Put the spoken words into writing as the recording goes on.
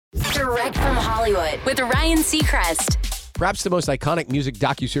Direct from Hollywood with Ryan Seacrest. Perhaps the most iconic music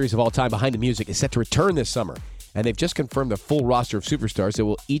docuseries of all time, Behind the Music, is set to return this summer. And they've just confirmed the full roster of superstars that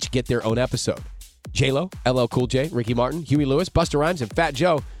will each get their own episode. J-Lo, LL Cool J, Ricky Martin, Huey Lewis, Busta Rhymes, and Fat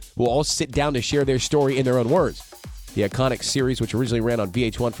Joe will all sit down to share their story in their own words. The iconic series, which originally ran on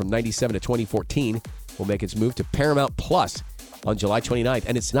VH1 from 97 to 2014, will make its move to Paramount Plus on July 29th.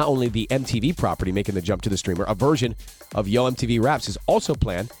 And it's not only the MTV property making the jump to the streamer. A version of Yo MTV Raps is also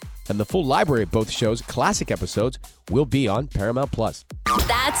planned, and the full library of both shows' classic episodes will be on Paramount Plus.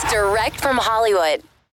 That's Direct from Hollywood.